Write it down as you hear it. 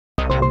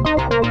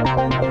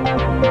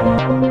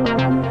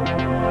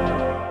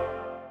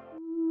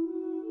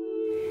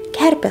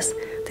Kerpės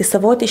 – tai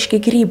savotiški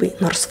grybai,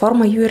 nors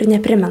forma jų ir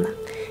neprimena.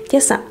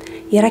 Tiesa,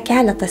 yra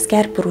keletas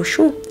kerpių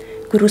rūšių,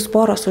 kurių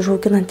sporos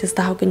užauginantis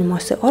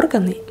dauginimosi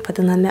organai,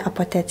 vadinami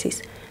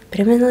apoteciais,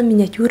 primena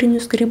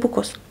miniatiūrinius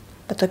grybukus,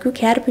 bet tokių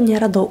kerpių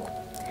nėra daug.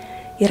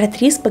 Yra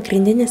 3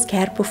 pagrindinės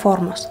kerpių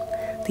formos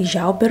 – tai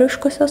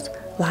žiauberiškosios,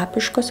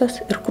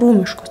 lapiškosios ir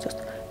krūmiškosios,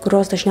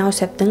 kurios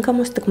dažniausiai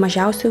aptinkamos tik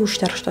mažiausiai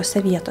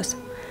užterštose vietose.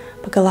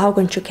 Pagal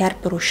augančių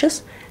kerpių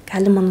rūšis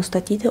galima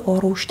nustatyti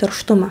oro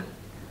užterštumą.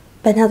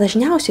 Bene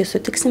dažniausiai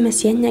sutiksime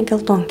sieninę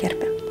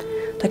geltonkerpę.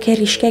 Tokia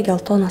ryškia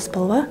geltona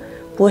spalva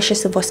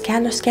puošiasi vos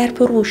kelios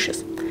kerpių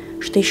rūšis.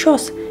 Štai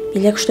šios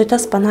į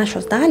lėkštutes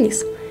panašios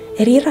dalys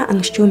ir yra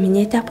anksčiau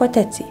minėti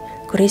apotecijai,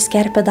 kuriais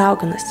kerpė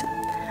dauginasi.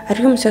 Ar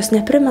jums jos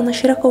neprimena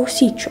šreko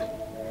ausyčių?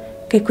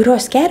 Kai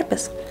kurios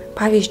kerpės,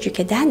 pavyzdžiui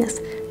kedenės,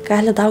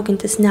 gali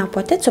daugintis ne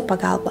apotecijų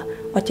pagalba,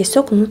 o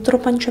tiesiog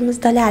nutrupančiomis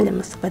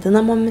dalelėmis,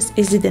 vadinamomis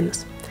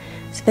izidėmis.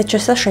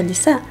 Svečiose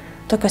šalyse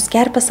tokios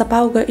kerpės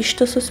apauga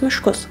ištisus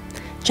miškus.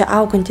 Čia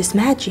augantys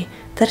medžiai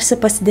tarsi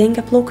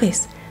pasidengia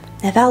plaukais.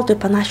 Ne veltui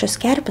panašios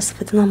kerpės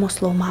vadinamos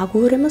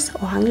laumagūrimis,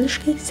 o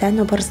angliškai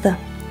senio barzda.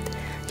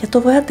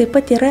 Lietuvoje taip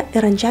pat yra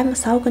ir ant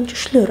žemės augančių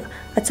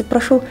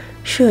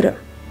šiurių.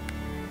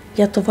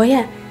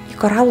 Lietuvoje į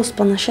koralus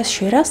panašias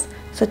šiures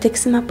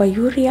sutiksime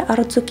pajūryje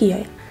ar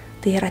Dzūkijoje.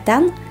 Tai yra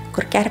ten,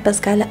 kur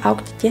kerpės gali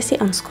augti tiesiai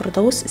ant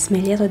skurdaus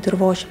smėlėto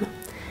dirvožemio.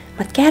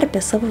 Mat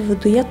kerpė savo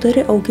viduje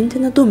turi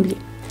augintinį dumblį.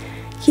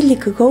 Ji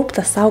lyg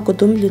gaubtas saugo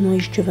dumblį nuo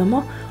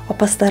išdžiūvimo, o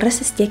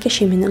pastarasis tiekia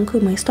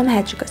šeimininkui maisto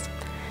medžiagas.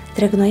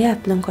 Drėgnoje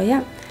aplinkoje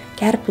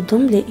kerpių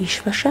dumbliai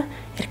išveša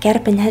ir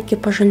kerpė netgi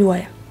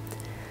pažaliuoja.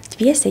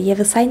 Dviese jie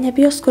visai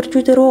nebijo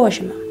skurdžių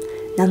dirvožemio.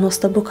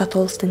 Nenuostabu, kad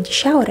tolstant į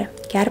šiaurę,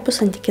 kerpių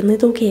santykinai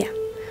daugėja.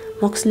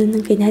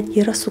 Mokslininkai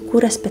netgi yra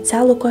sukūrę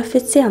specialų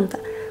koeficientą,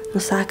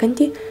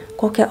 nusakantį,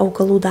 kokią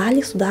augalų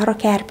dalį sudaro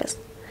kerpės.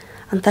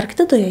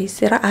 Antarktidoje jis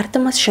yra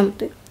artimas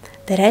 100.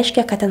 Tai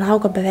reiškia, kad ten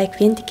auga beveik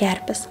vien tik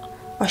kerpės.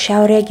 O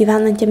šiaurėje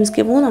gyvenantiems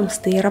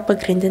gyvūnams tai yra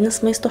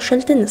pagrindinis maisto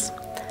šaltinis.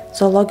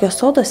 Zoologijos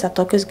soduose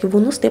tokius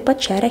gyvūnus taip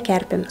pat šeria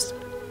kerpėmis.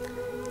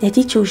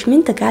 Netyčia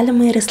užminti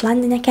galima ir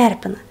islandinę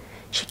kerpiną.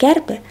 Ši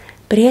kerpė,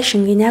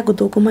 priešingai negu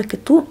dauguma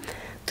kitų,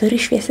 turi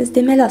šviesias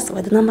dėmeles,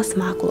 vadinamas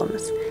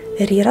maklomis,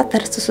 ir yra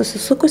tarsi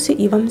susisukusi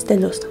į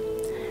vamzdelius.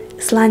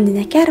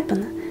 Islandinė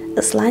kerpina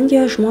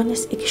Islandijoje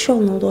žmonės iki šiol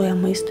naudoja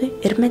maistui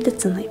ir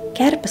medicinai.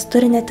 Kerpės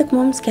turi ne tik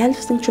mums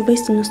gelbstinčių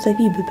vaistinių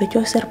savybių, bet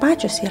jos ir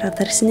pačios yra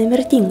tarsi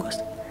nemirtingos.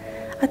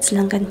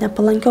 Atslenkant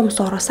nepalankioms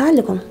oro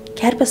sąlygom,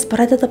 kerpės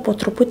pradeda po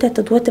truputį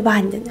atiduoti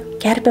vandenį.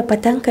 Kerpė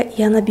patenka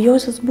į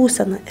anabiozės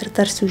būseną ir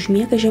tarsi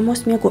užmiega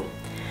žiemos miegu.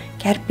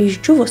 Kerpė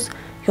išdžiūvus,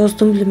 jos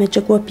dumblių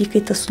medžiagų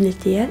apykaita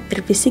sulėtėja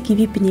ir visi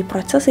gyvybiniai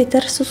procesai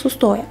tarsi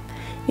sustoja.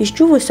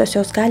 Išdžiūvusios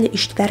jos gali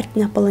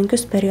ištverti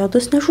nepalankius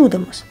periodus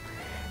nežūdamos.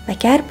 Be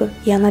kerpių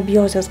į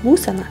anabiozės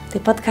būseną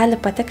taip pat gali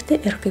patekti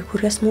ir kai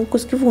kurie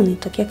smulkūs gyvūnai,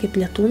 tokie kaip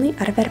lietūnai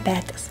ar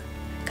verpetės.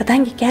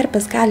 Kadangi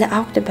kerpės gali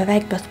augti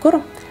beveik bet kur,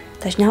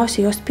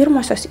 dažniausiai jos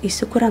pirmosios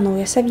įsikuria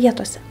naujose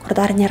vietose, kur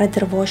dar nėra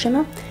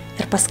dirvožemio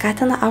ir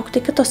paskatina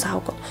augti kitus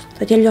augalus.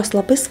 Todėl jos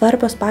labai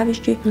svarbios,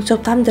 pavyzdžiui,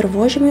 nusiaubtam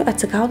dirvožemiui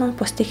atsigaunant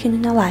po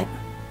stichinių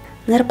nelaimių.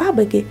 Na ir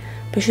pabaigai,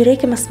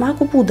 pažiūrėkime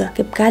smagų būdą,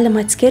 kaip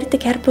galima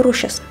atskirti kerpių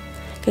rūšis.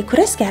 Kai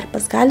kurias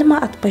kerpes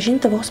galima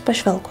atpažinti vos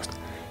pažvelgus.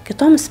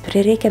 Kitoms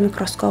prireikia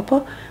mikroskopo,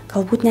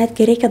 galbūt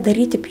netgi reikia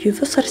daryti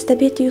pjūvius ar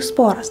stebėti jų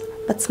sporas.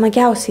 Bet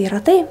smagiausia yra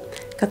tai,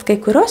 kad kai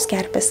kurios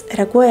kerpės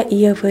reaguoja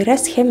į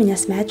įvairias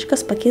cheminės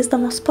medžiagas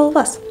pakeisdamos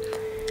spalvas.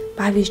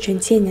 Pavyzdžiui,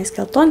 ant sieninės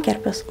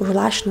geltonkerpės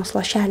užlašinus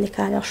lašelį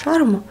kalio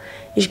šarmo,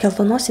 iš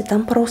geltonos į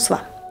tampa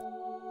rausva.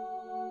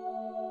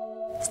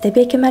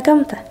 Stebėkime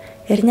gamtą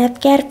ir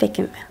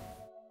neapkerpėkime.